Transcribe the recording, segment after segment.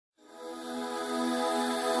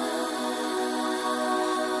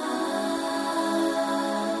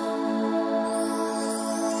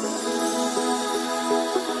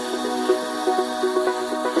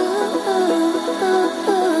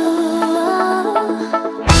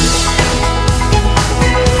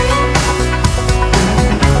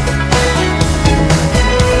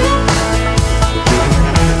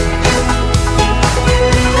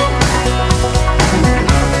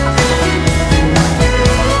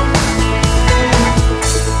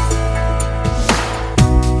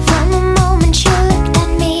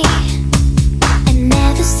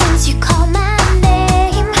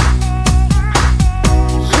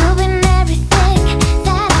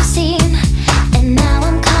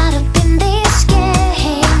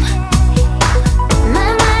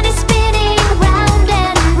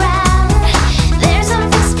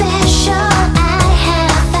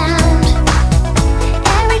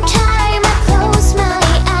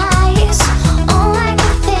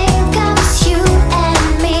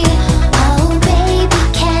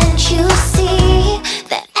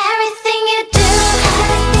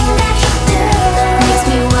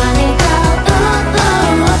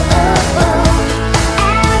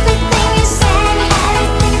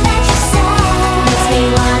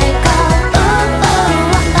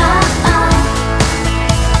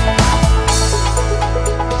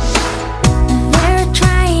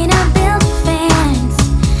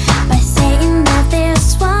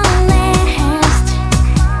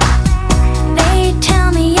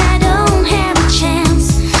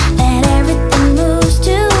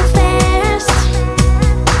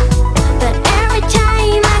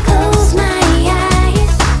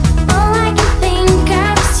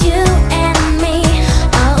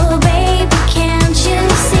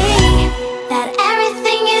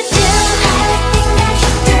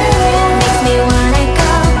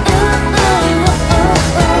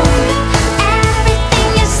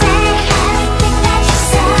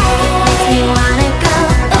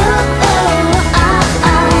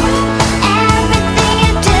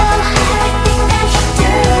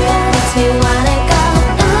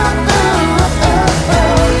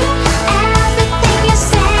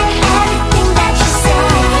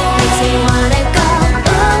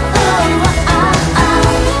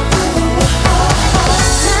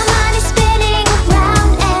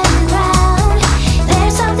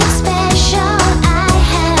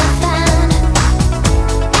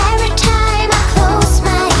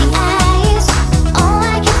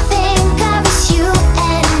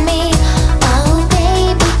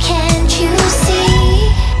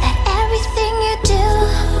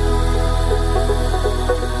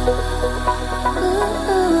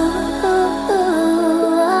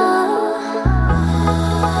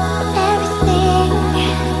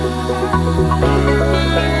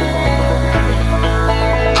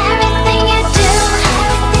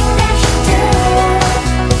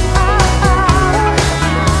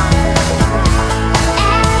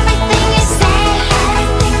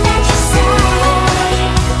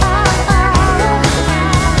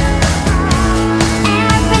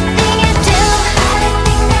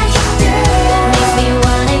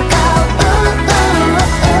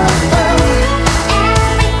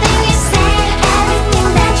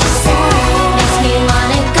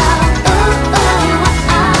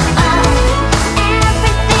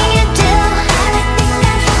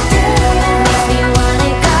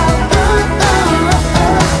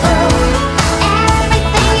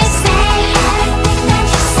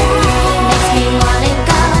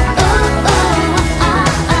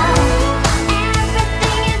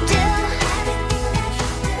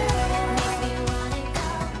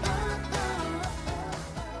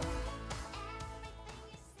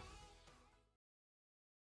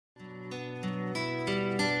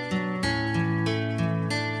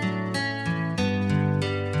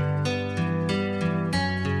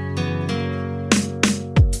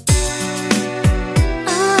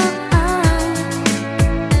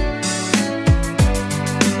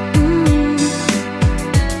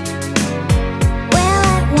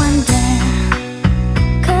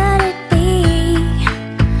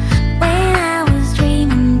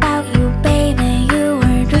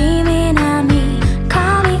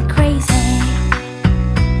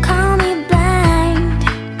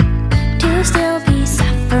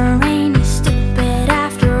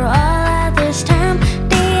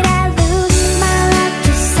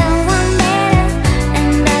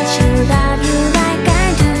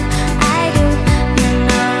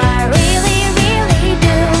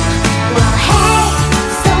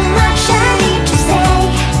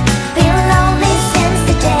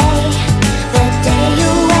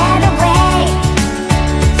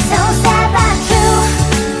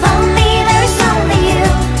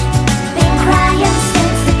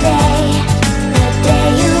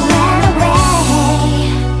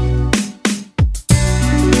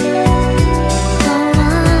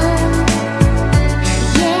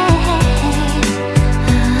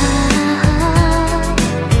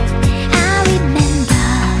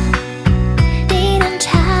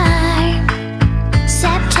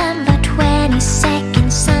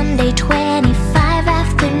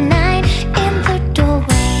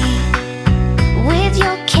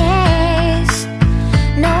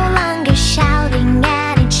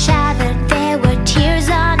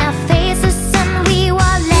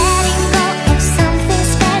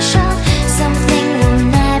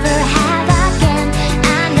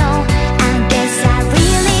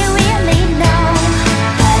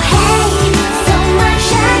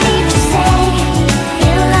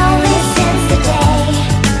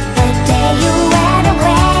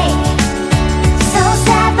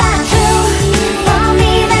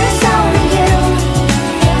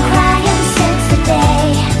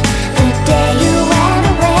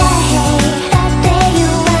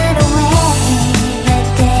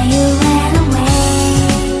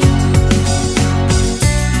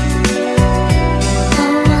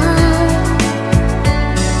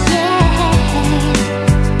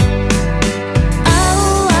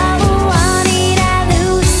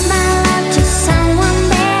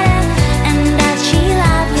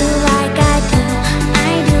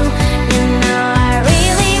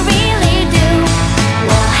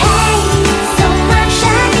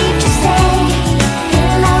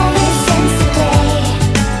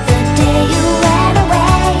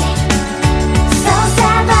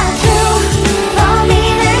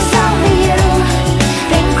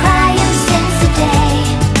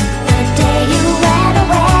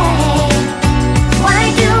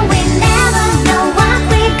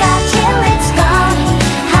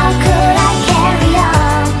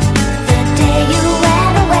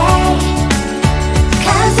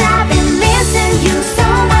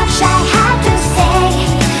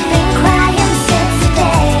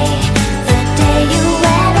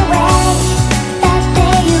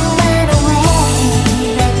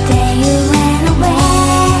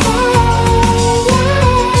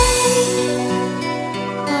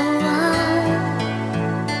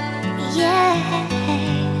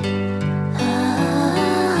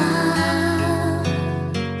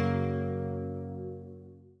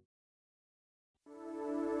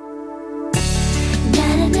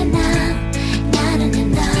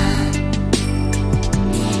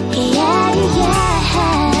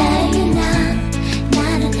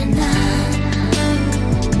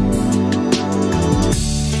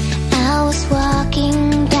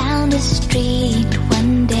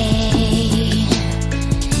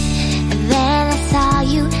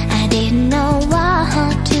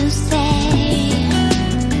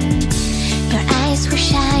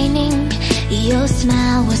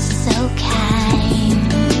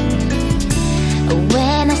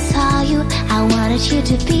you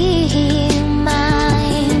to be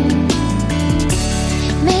mine.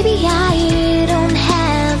 Maybe I don't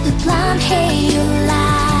have the blonde hair you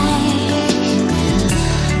like,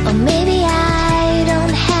 or maybe I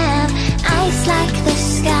don't have eyes like the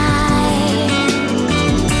sky.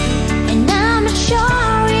 And I'm not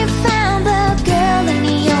sure you found the girl in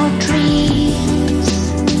your dreams,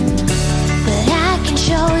 but I can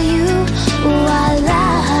show you what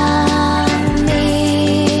love means.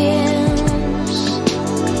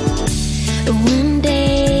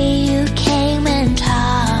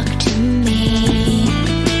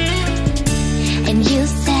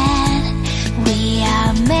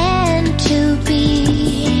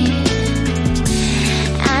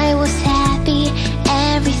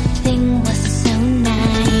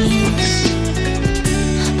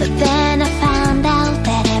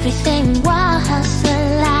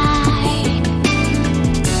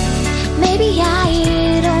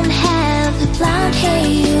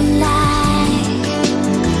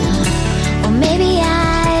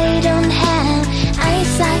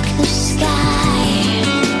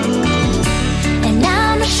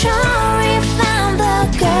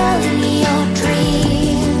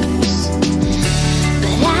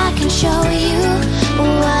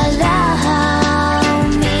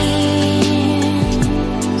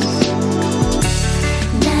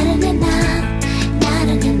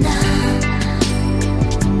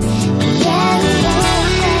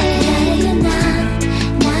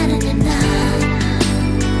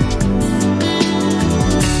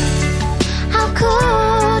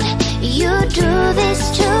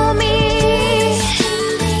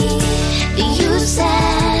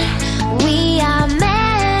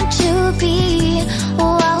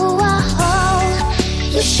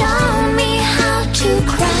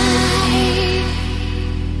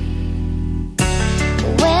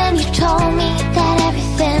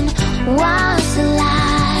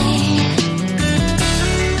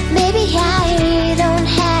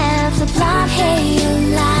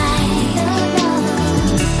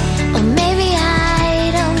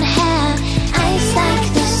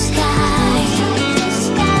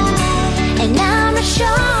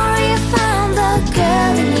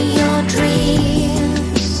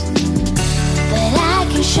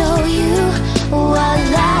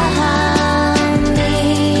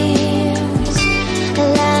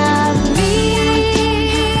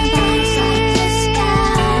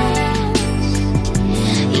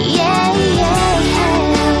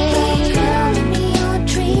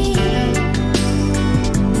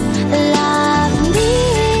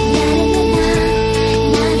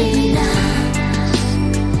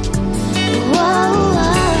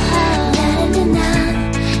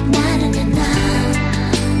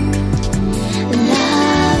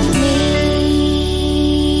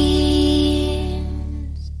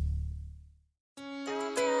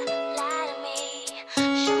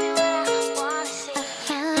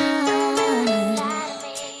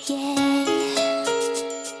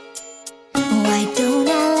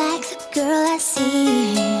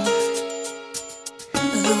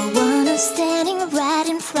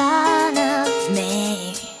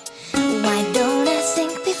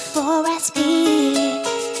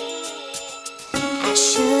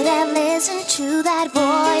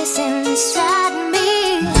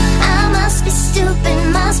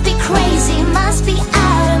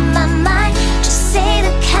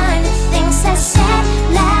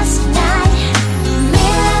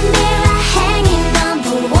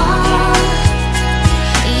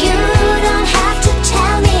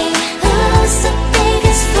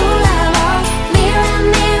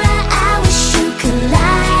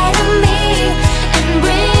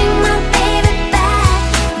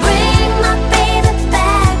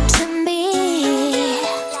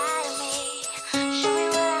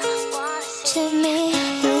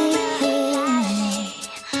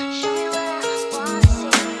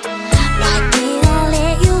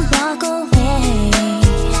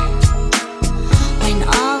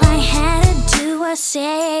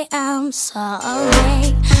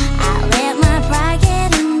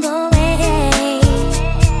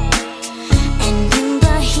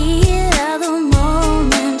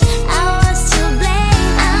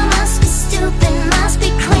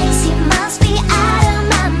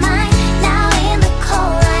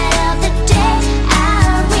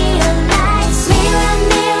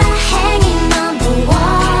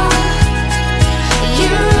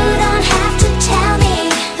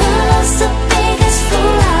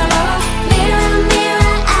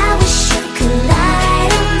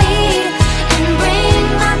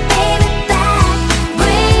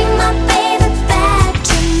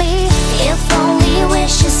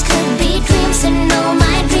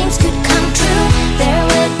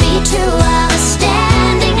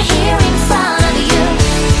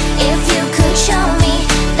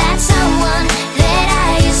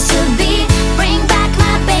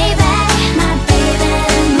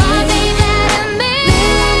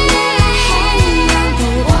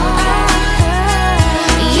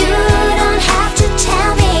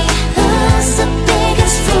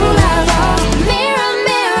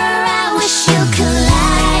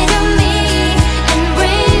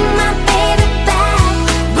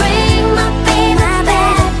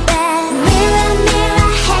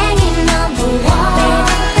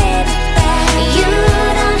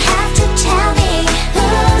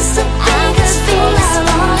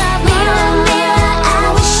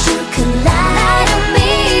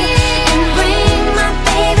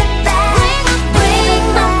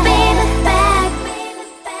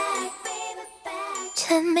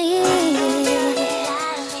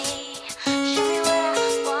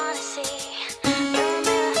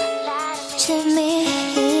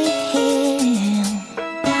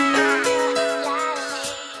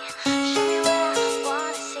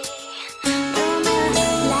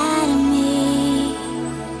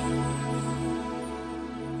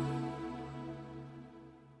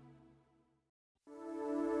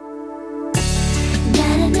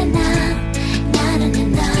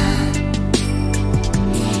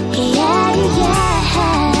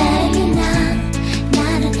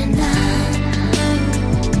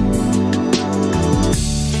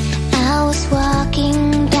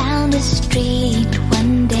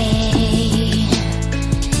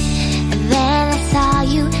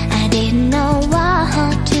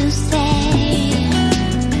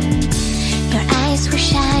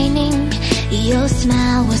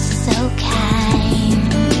 so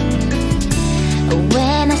kind.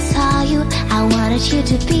 When I saw you, I wanted you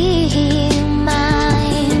to be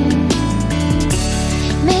mine.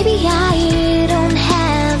 Maybe I don't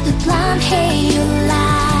have the blonde hair you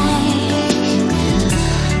like,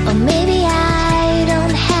 or maybe I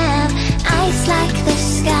don't have eyes like the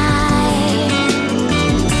sky.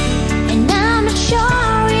 And I'm not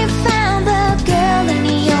sure you found the girl in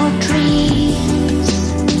your dreams,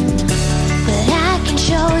 but I can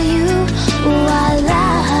show you what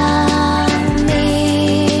love means.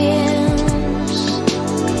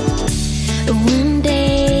 One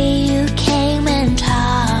day you came and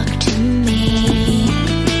talked to me,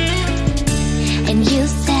 and you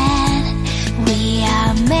said we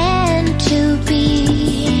are meant to be.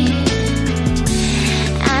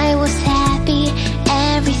 I was happy,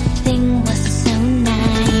 everything was so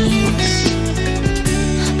nice,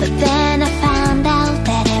 but then I found out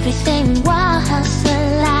that everything was a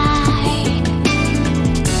lie.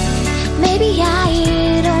 Maybe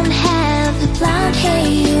I don't have the blonde hair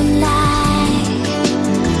you like,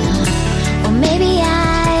 or maybe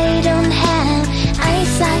I don't have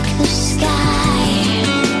eyes like the sky.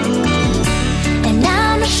 And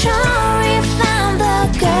I'm not sure you found the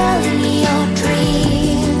girl in your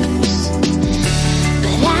dreams,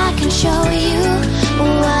 but I can show you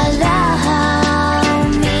what love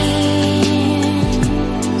means.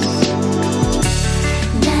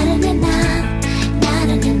 Na na na na, na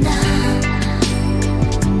na na na.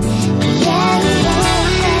 Yeah, yeah,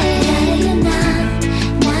 na na na,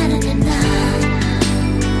 na na na.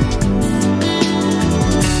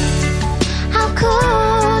 How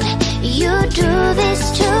could you do this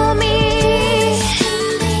to me?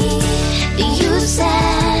 You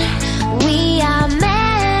said we are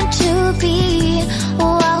meant to be.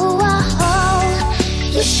 Whoa, whoa,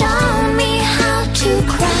 you showed me how to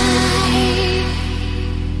cry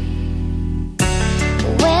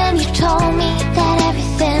when you told me that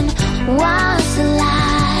everything was a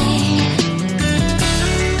lie.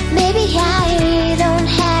 Maybe I don't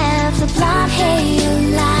have the blonde hair you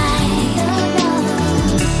like,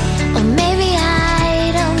 or maybe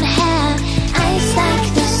I don't have eyes like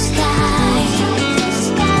the sky.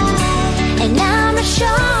 And I'm not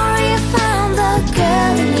sure you found the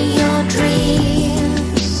girl in your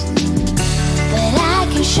dreams, but I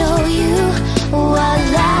can show you what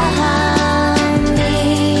love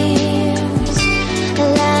means.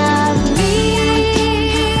 Love means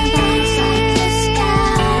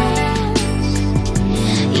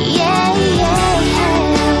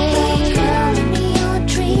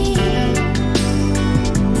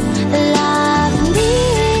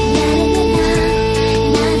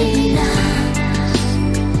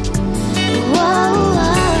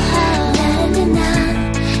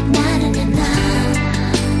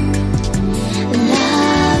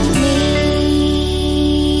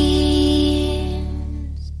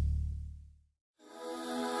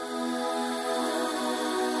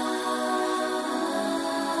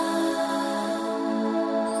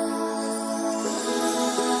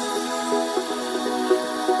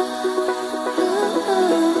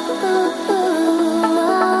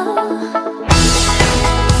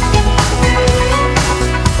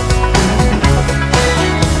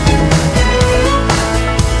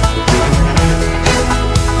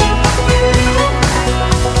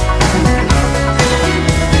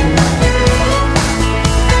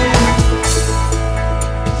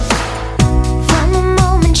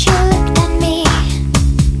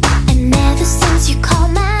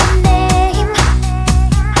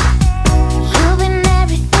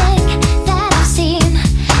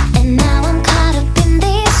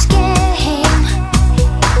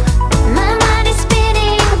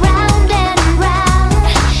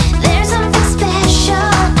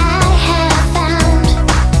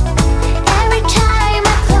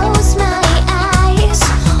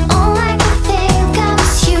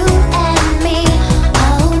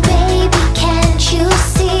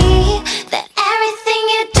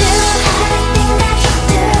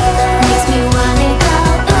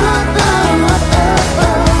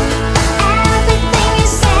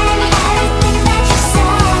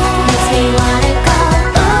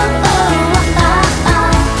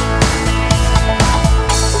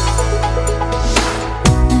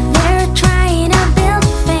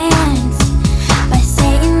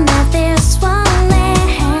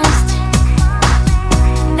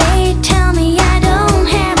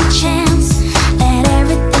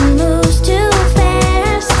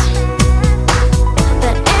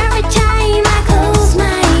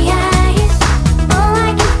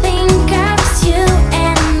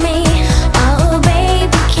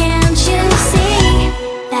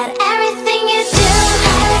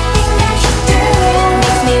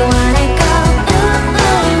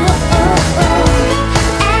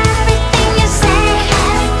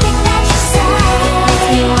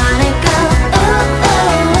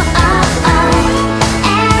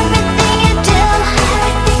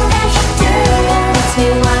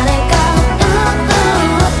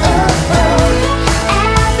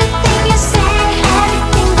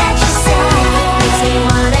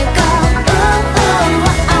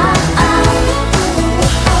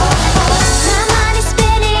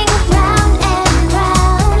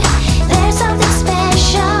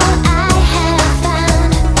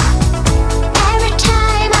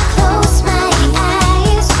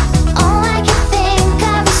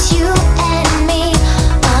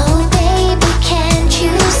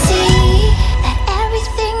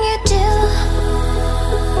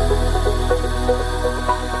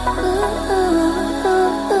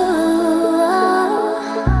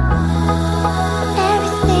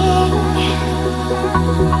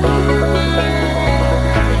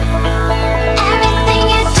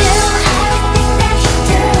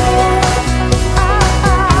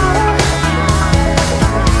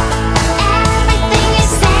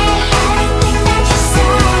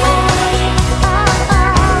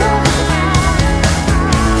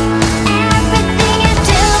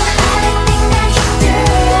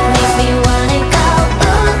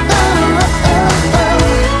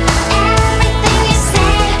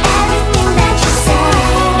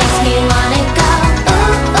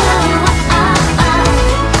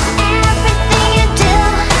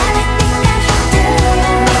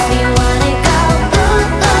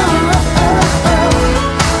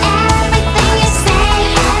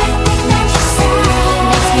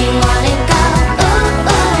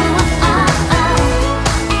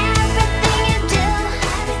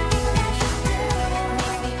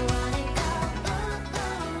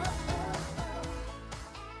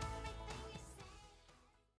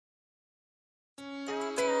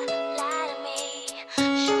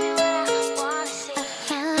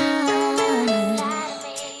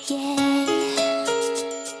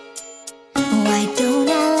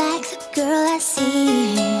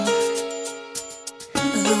see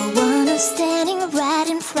the one who's standing right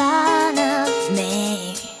in front of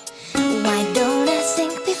me. Why don't I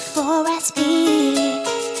think before I speak?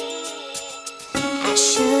 I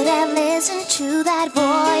should have listened to that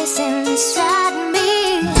voice inside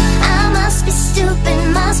me. I must be stupid,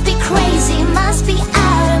 must be crazy, must be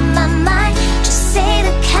out of my mind to say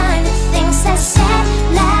the kind of things I said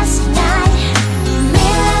last night.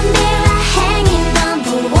 Mirror, mirror hanging on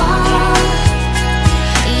the wall,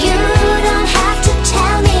 you don't have to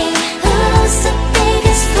tell me who's the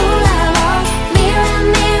biggest fool of all. Mirror,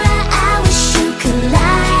 mirror, I wish you could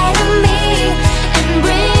lie to me and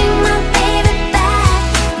bring my baby back,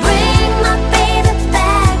 bring my baby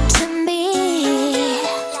back to me.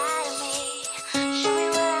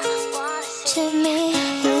 To me.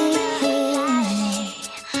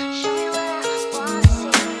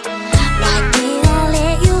 Why did I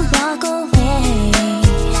let you walk away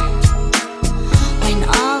when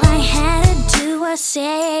all I had to do was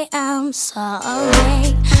say I'm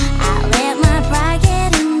sorry? I let my pride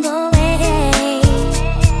get in the way,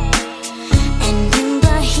 and in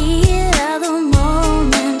the heat of the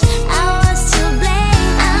moment I was to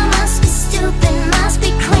blame. I must be stupid, must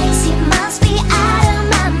be crazy, must be out of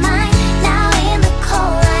my mind. Now in the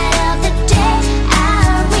cold light of the day I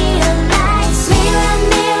realize. Mirror,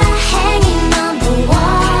 mirror hanging on the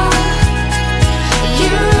wall,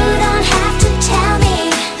 you don't have to tell me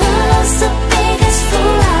who's the biggest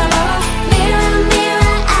fool of all. Mirror,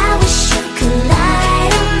 mirror, I wish you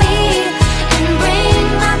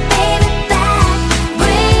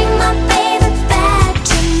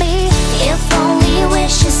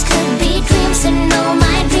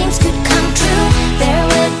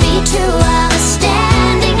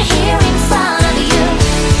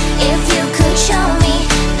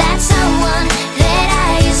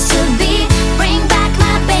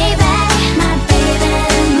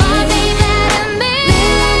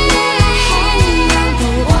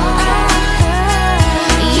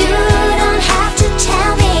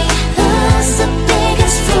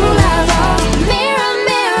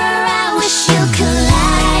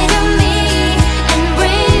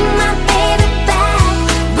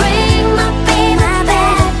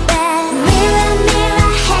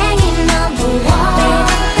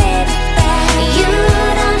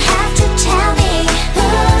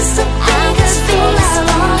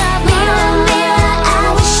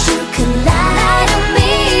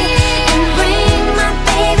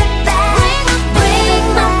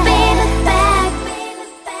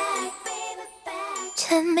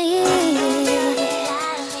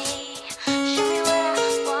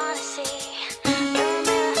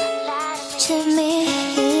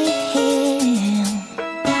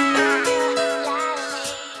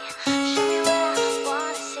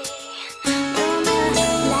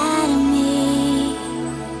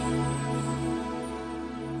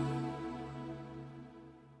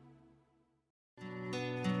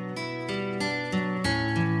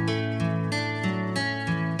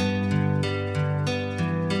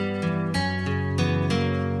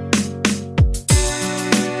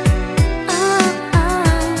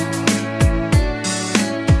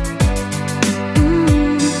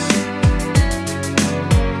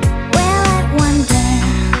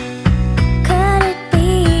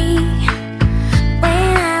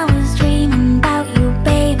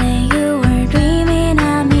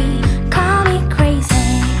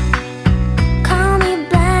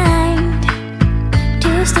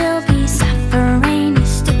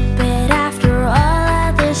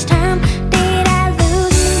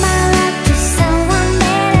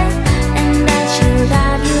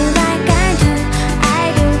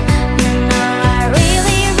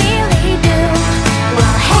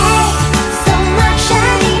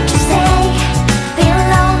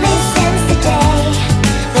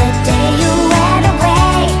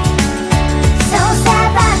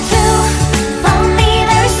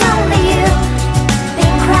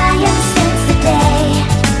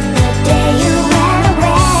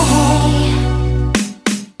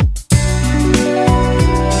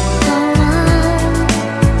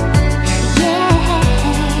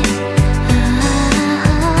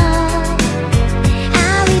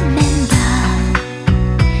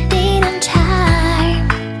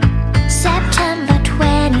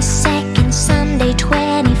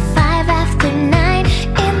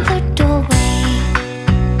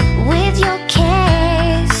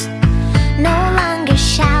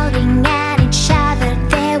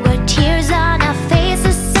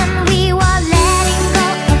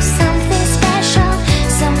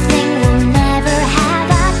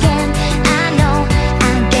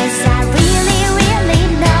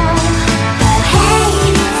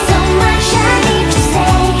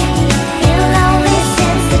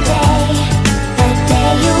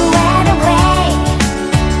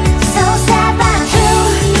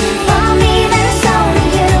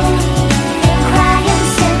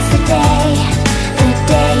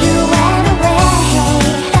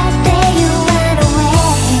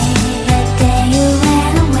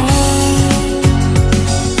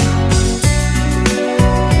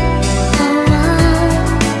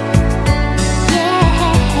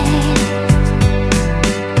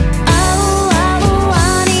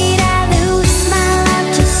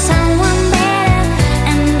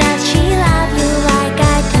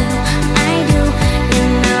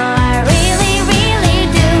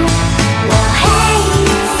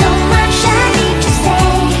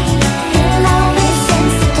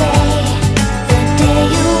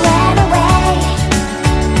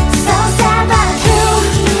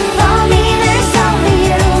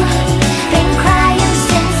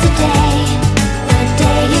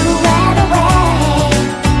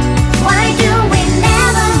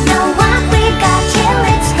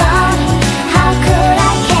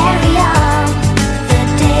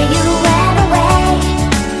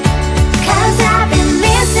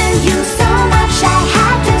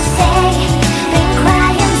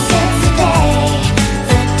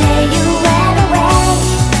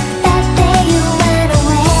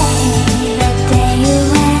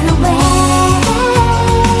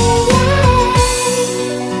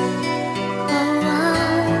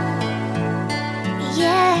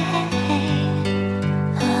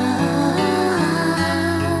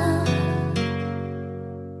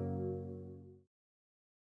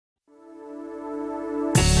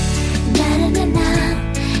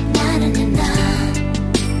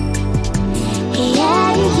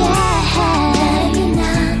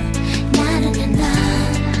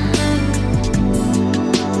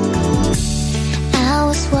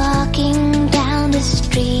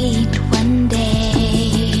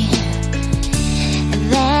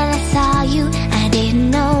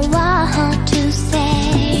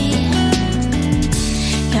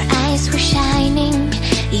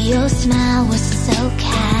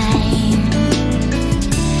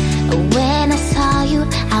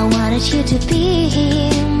wanted you to be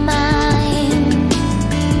mine.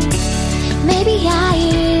 Maybe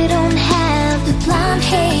I don't have the blonde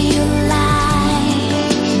hair you like,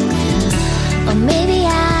 or maybe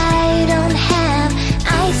I don't have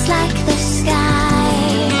eyes like the sky.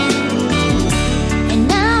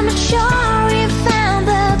 And I'm not sure you found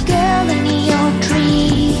the girl in your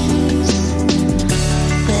dreams,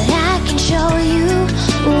 but I can show you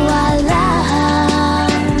what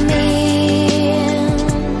love means.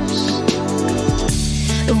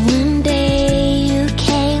 One day you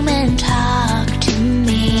came and talked to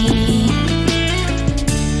me,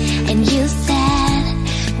 and you said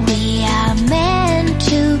we are meant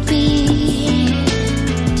to be.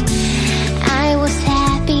 I was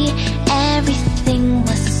happy, everything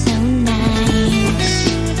was so nice,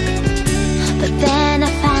 but then I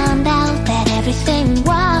found out that everything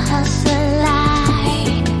was a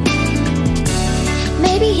lie.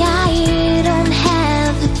 Maybe I don't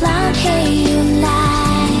have the blonde hair you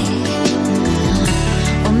like,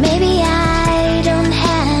 or maybe I don't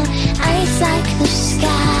have eyes like the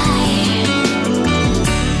sky.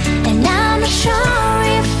 And I'm not sure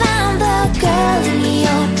you found the girl in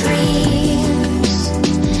your dreams,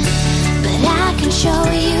 but I can show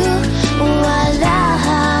you what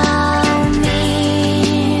love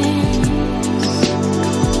means.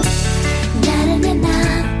 Na na na na,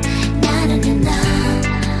 na na na na.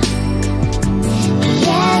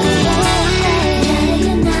 Yeah, yeah, na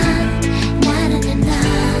na na, na na na.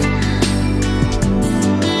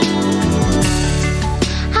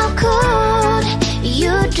 How could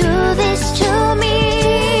you do this to me?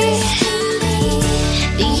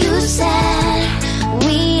 You said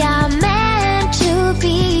we are meant to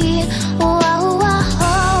be. Whoa,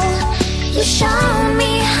 whoa. You showed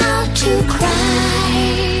me how to cry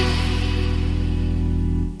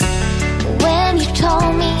when you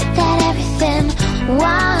told me that everything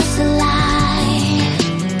was a lie.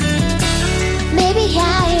 Maybe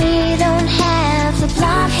I don't have the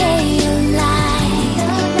blonde hair you like,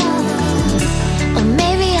 or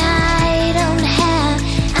maybe I don't have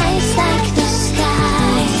eyes like the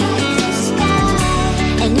sky.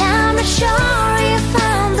 And I'm not sure you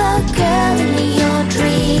found the girl in your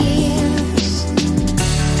dreams,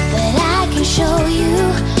 but I can show you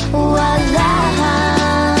what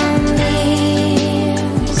love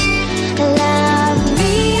means. Love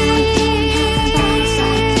means.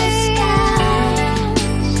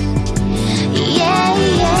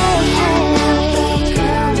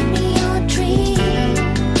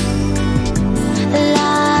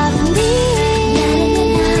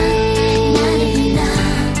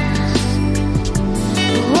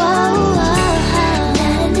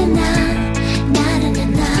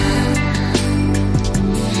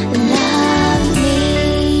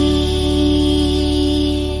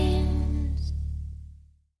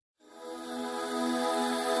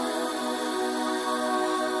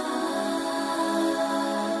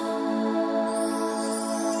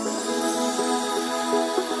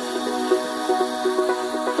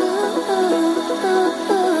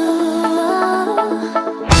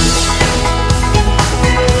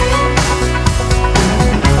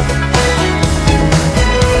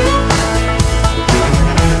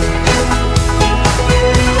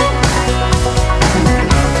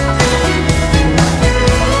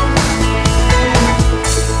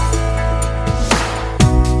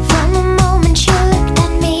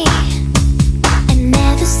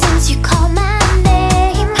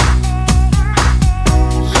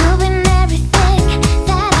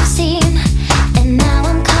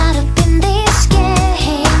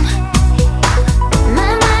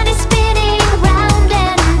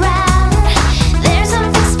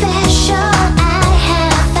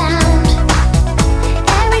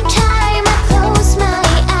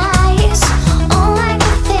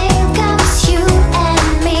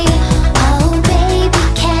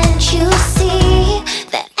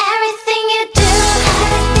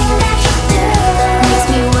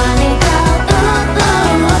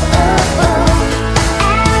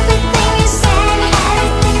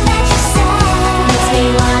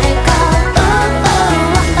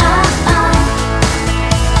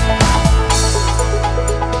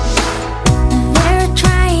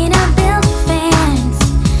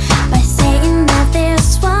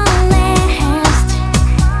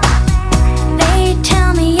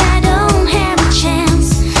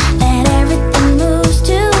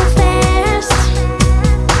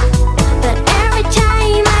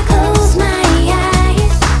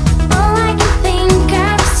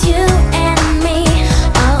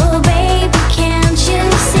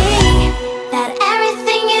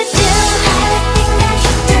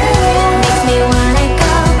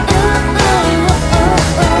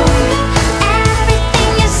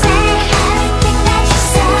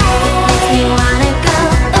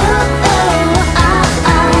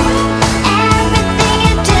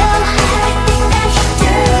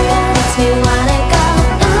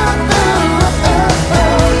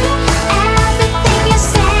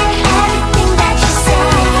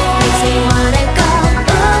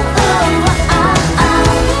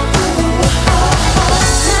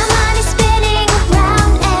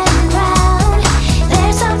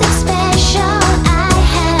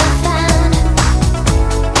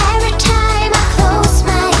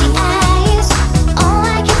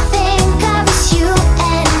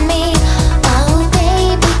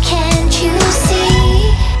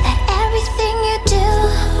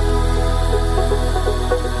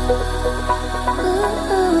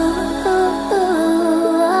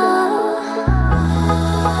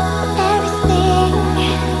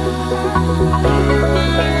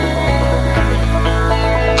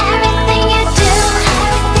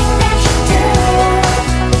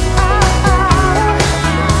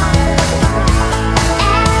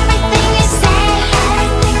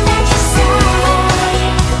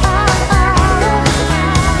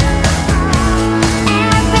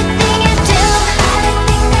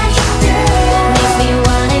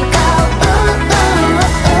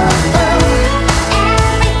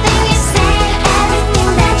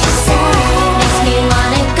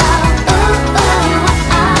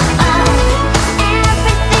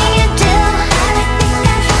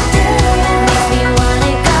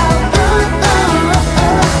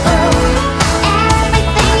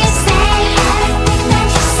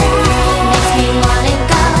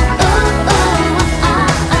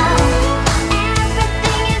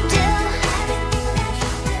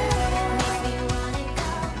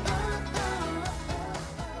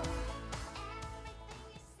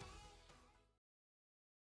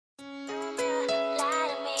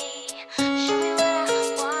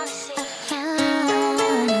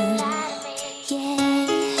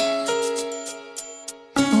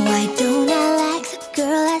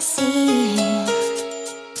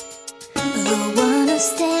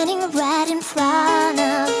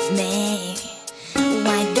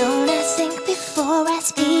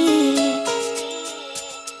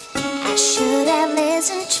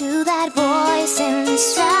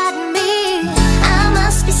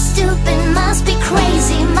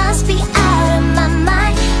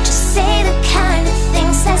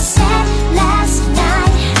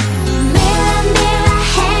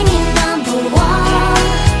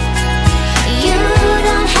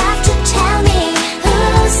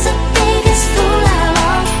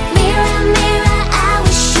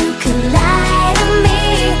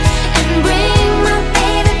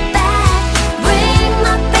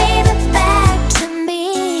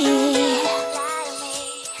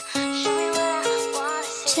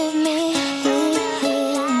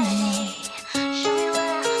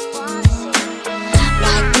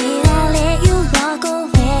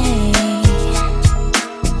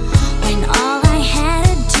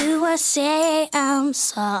 say I'm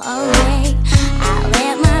sorry. I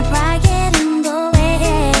let my pride get in the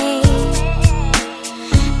way,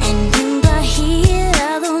 and in the heat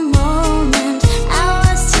of the moment I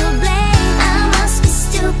was to blame. I must be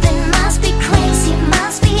stupid, must be crazy,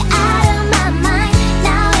 must be out of my mind.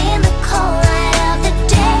 Now in the cold light of the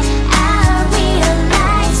day I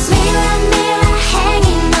realize, mirror, mirror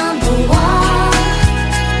hanging on the wall,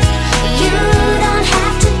 you don't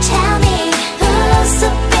have to tell me who's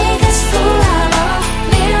the biggest fool of all.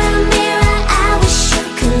 Mirror, mirror, I wish you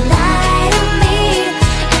could light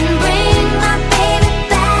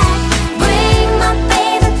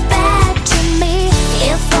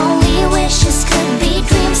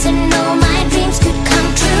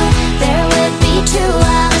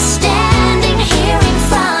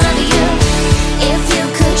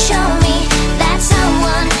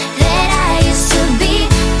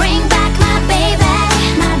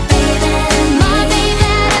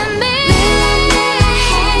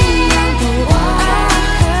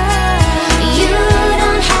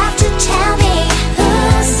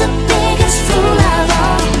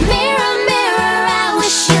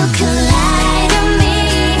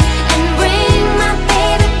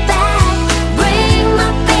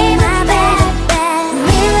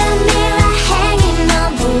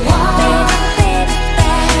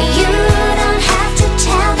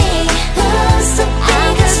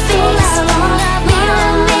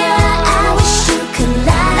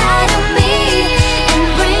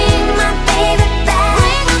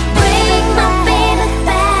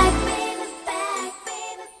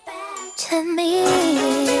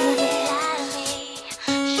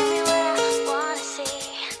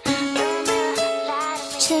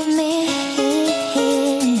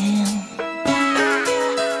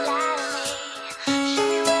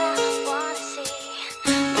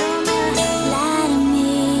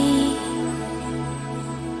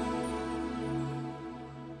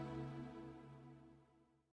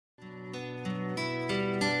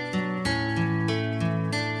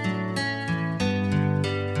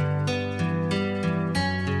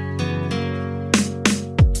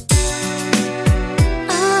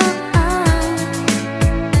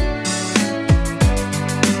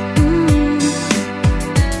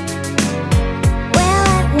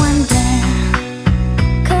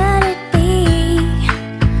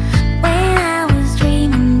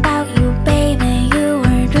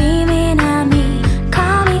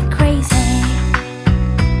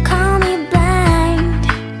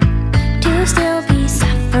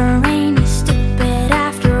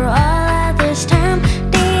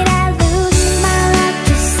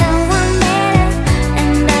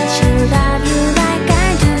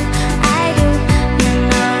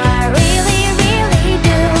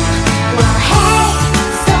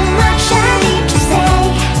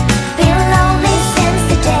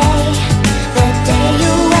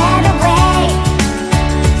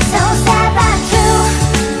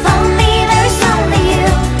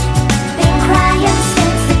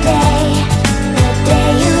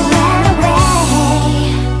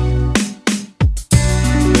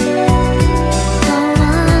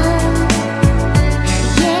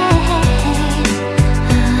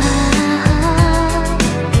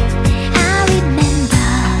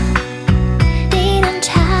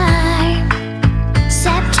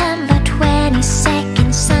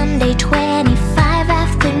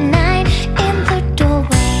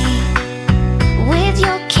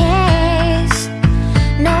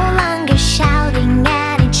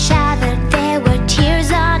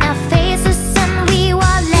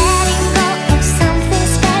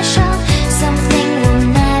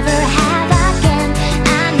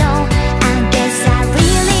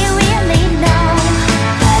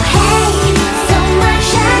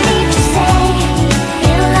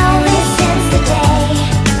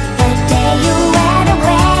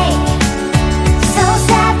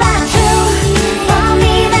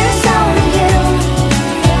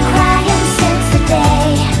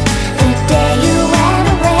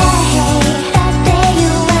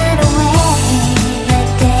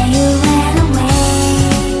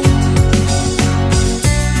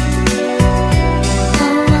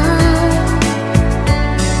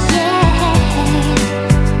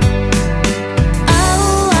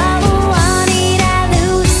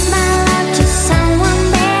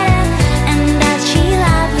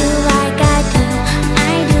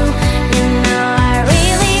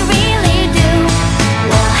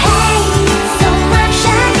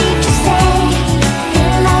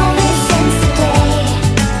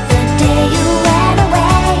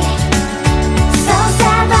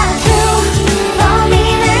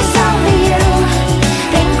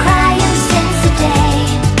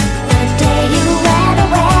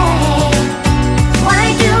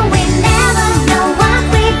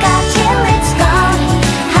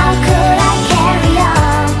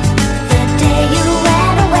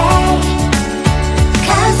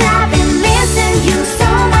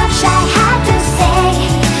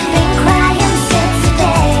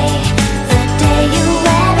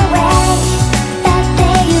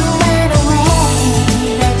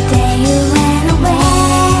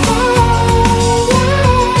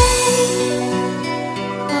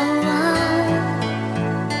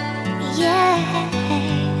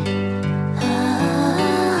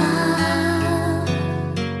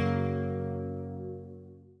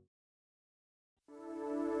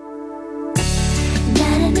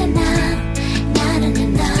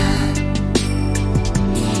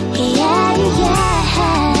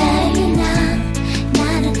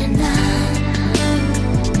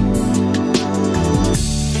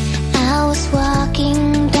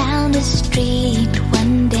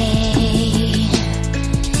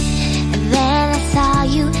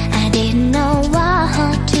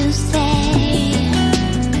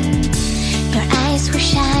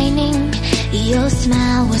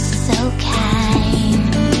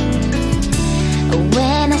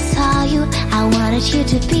wanted you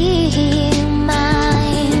to be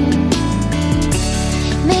mine.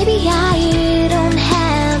 Maybe I don't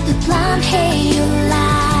have the blonde hair you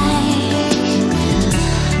like,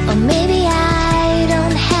 or maybe I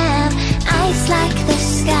don't have eyes like the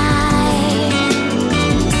sky.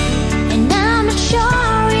 And I'm not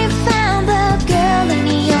sure you found the girl in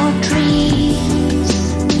your dreams,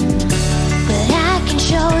 but I can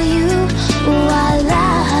show you what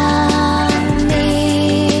love means.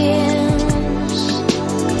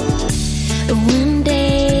 One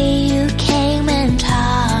day you came and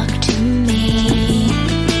talked to me,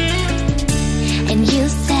 and you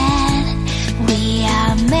said we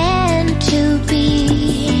are meant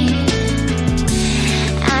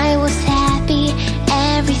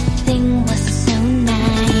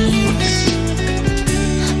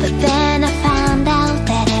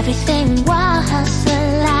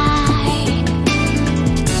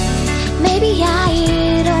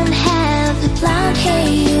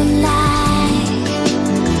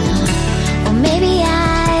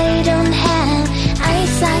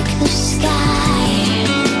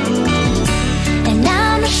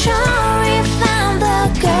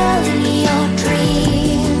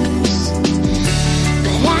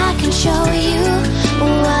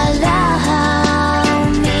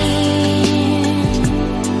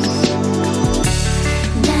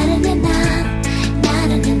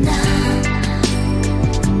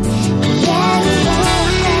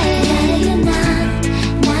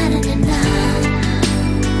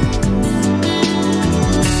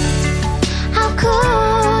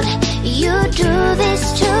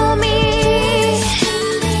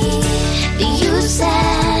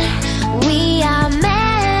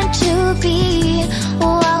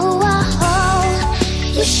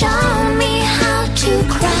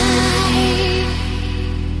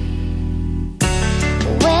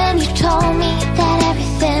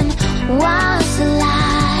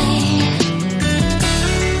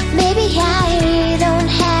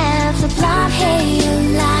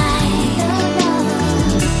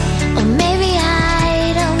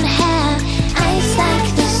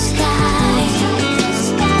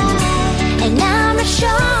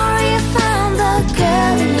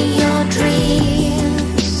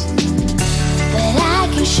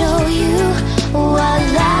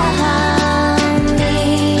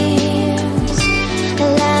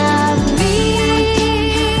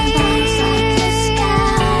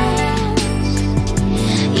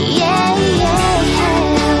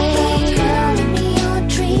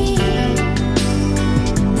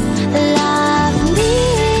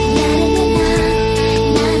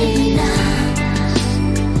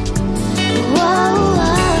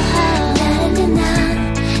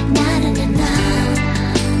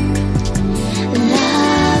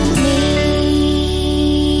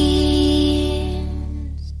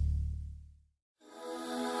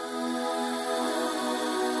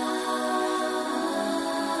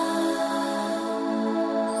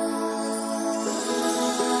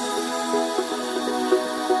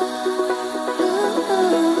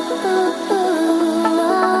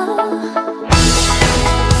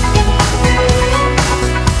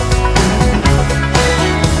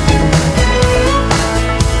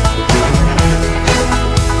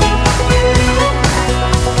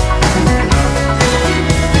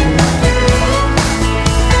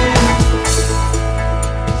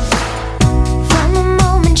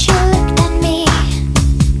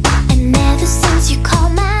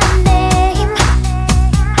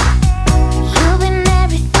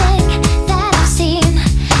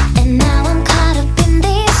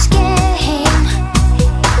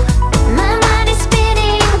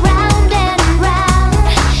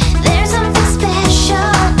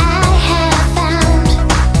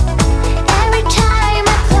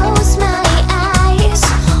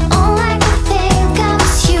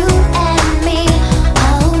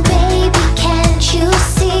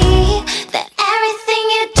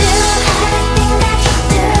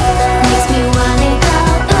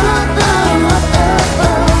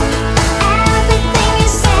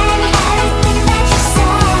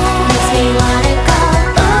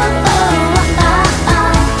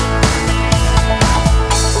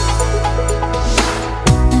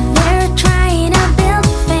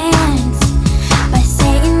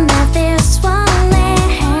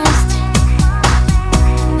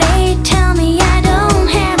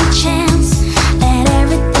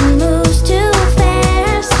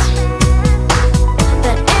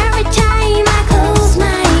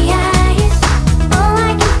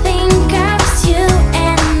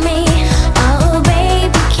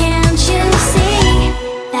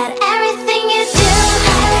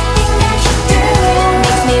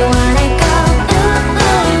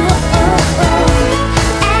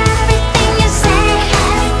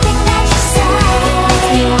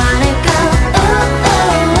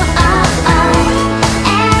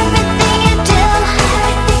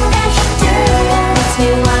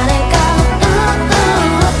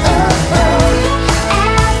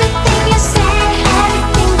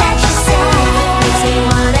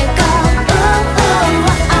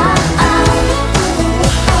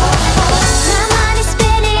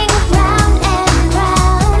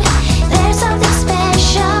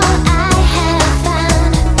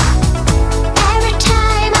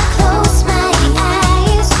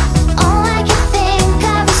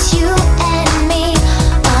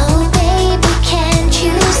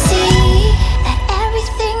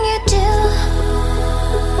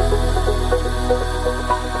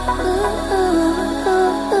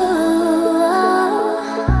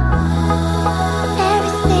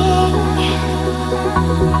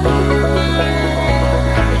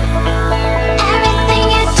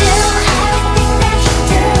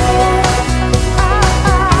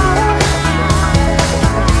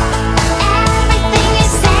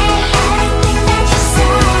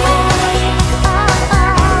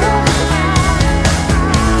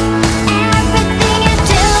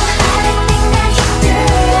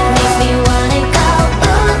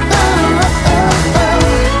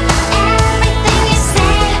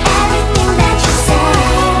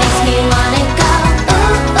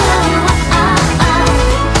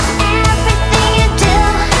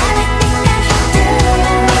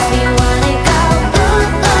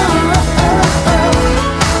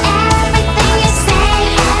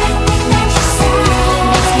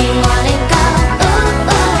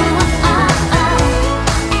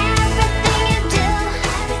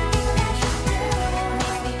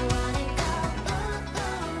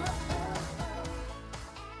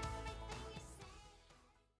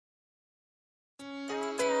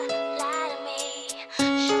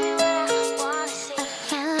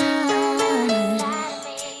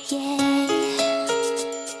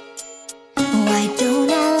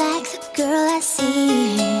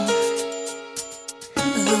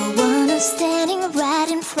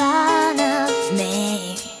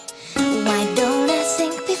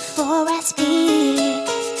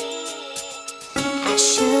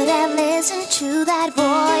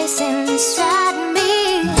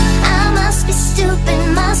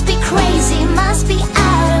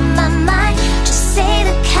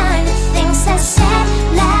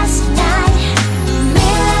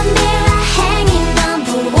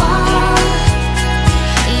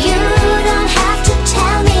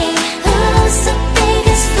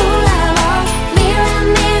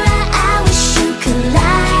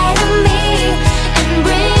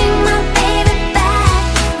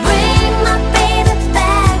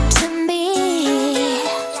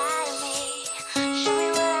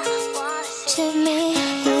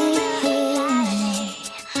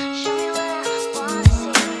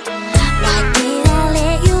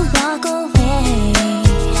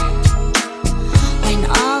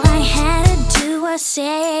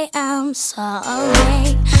say I'm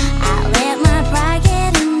sorry. I let my pride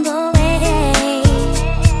get in the way,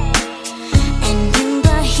 and in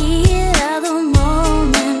the heat of the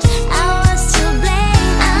moment I was to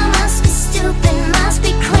blame. I must be stupid, must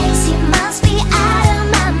be crazy, must be out of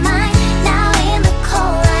my mind. Now in the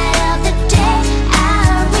cold light of the day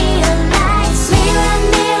I realize, mirror,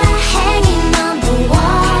 mirror hanging on the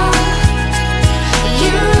wall,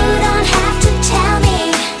 you don't have to tell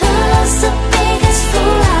me who's the biggest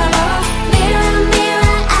fool of all. Mirror,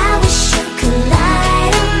 mirror, I wish you could lie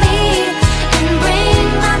to me and bring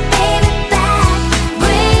my baby back,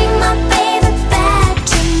 bring my baby back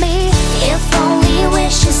to me. If only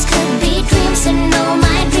wishes could be dreams, and all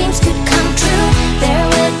my dreams could come true, there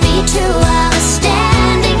would be two of us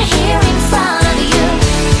standing here in front of you.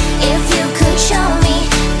 If you could show me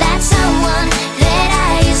that someone that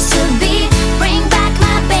I used to be, bring back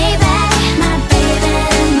my baby, my baby,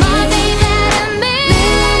 my baby to me.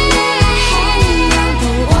 Mirror hanging on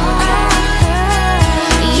the wall,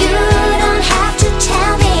 you don't have to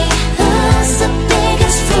tell me who's the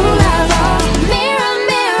biggest fool of all. Mirror,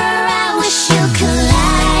 mirror, I wish you could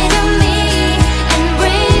lie to me and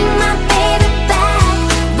bring my baby back,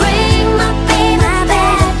 bring my baby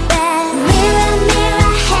back. Mirror,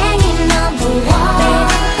 mirror hanging on the wall,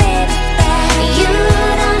 you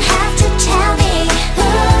don't have to tell me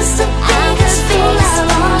who's the biggest fool of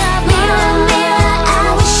all. Mirror, mirror, I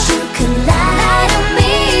wish you could lie to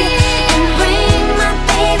me and bring my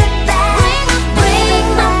baby back, bring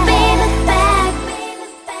my baby back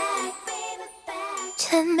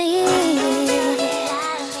to me. To me.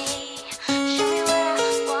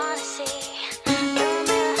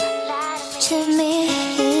 Lie to me.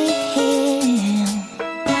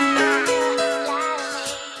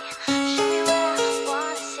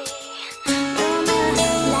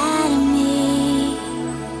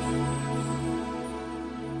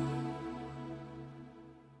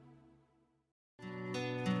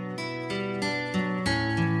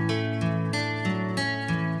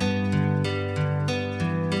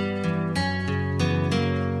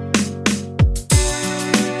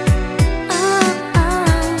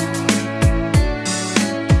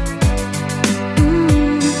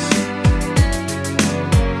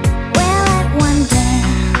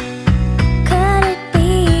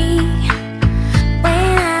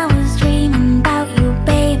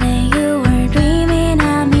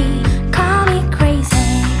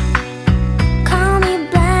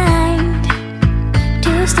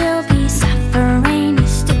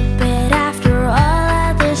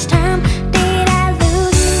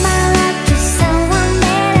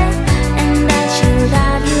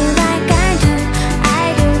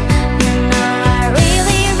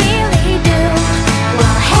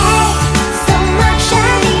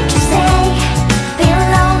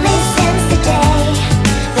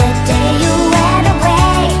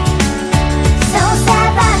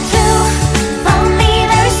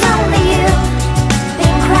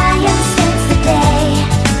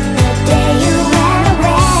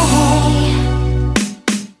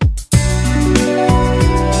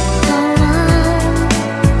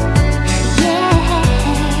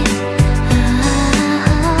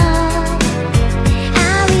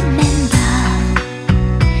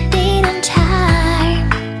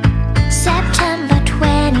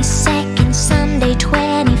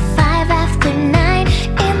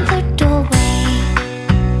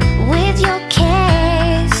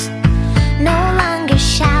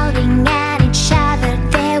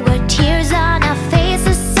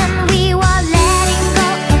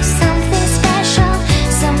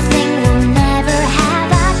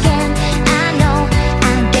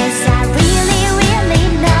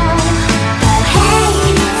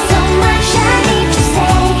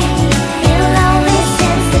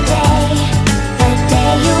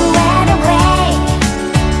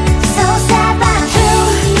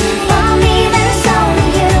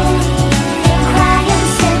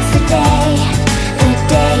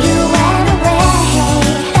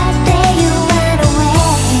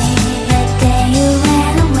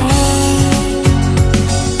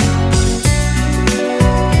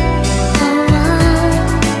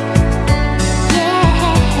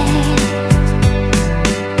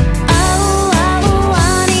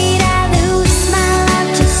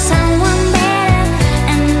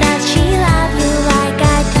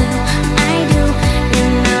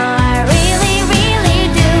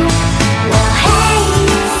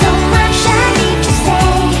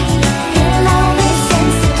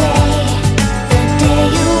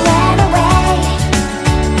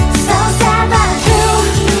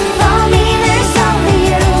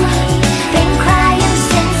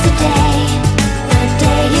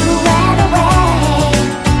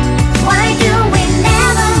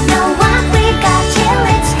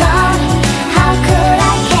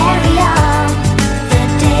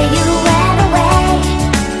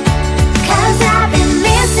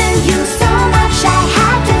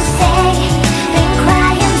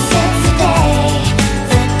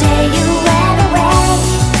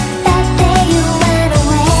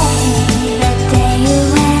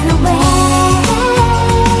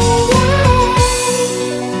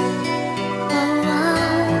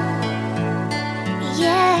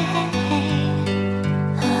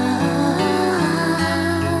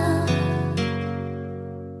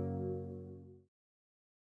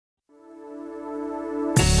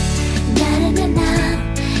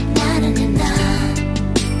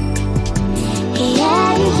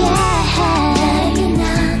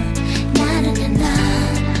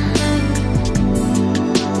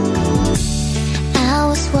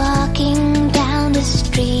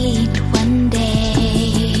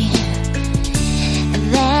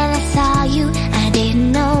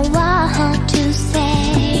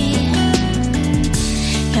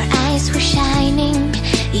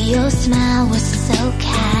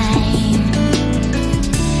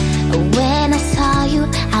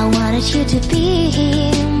 wanted you to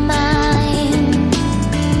be mine.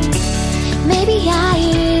 Maybe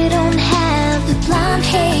I don't have the blonde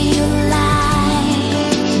hair you like,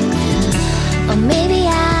 or maybe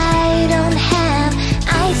I don't have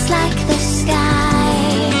eyes like the sky.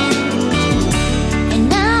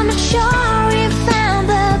 And I'm not sure if I'm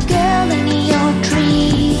the girl in your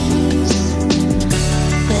dreams,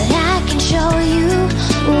 but I can show you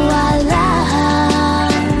what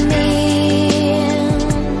love means.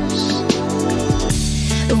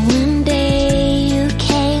 One day you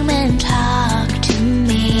came and talked to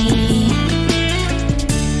me,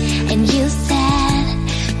 and you said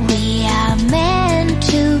we are meant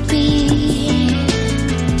to be.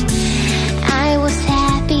 I was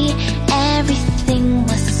happy, everything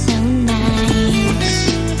was so nice,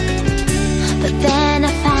 but then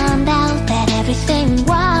I found out that everything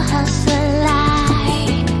was a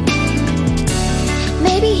lie.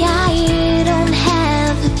 Maybe I don't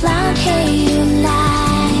have the blonde hair you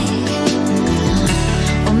like,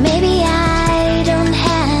 or maybe I don't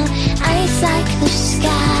have eyes like the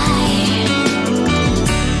sky.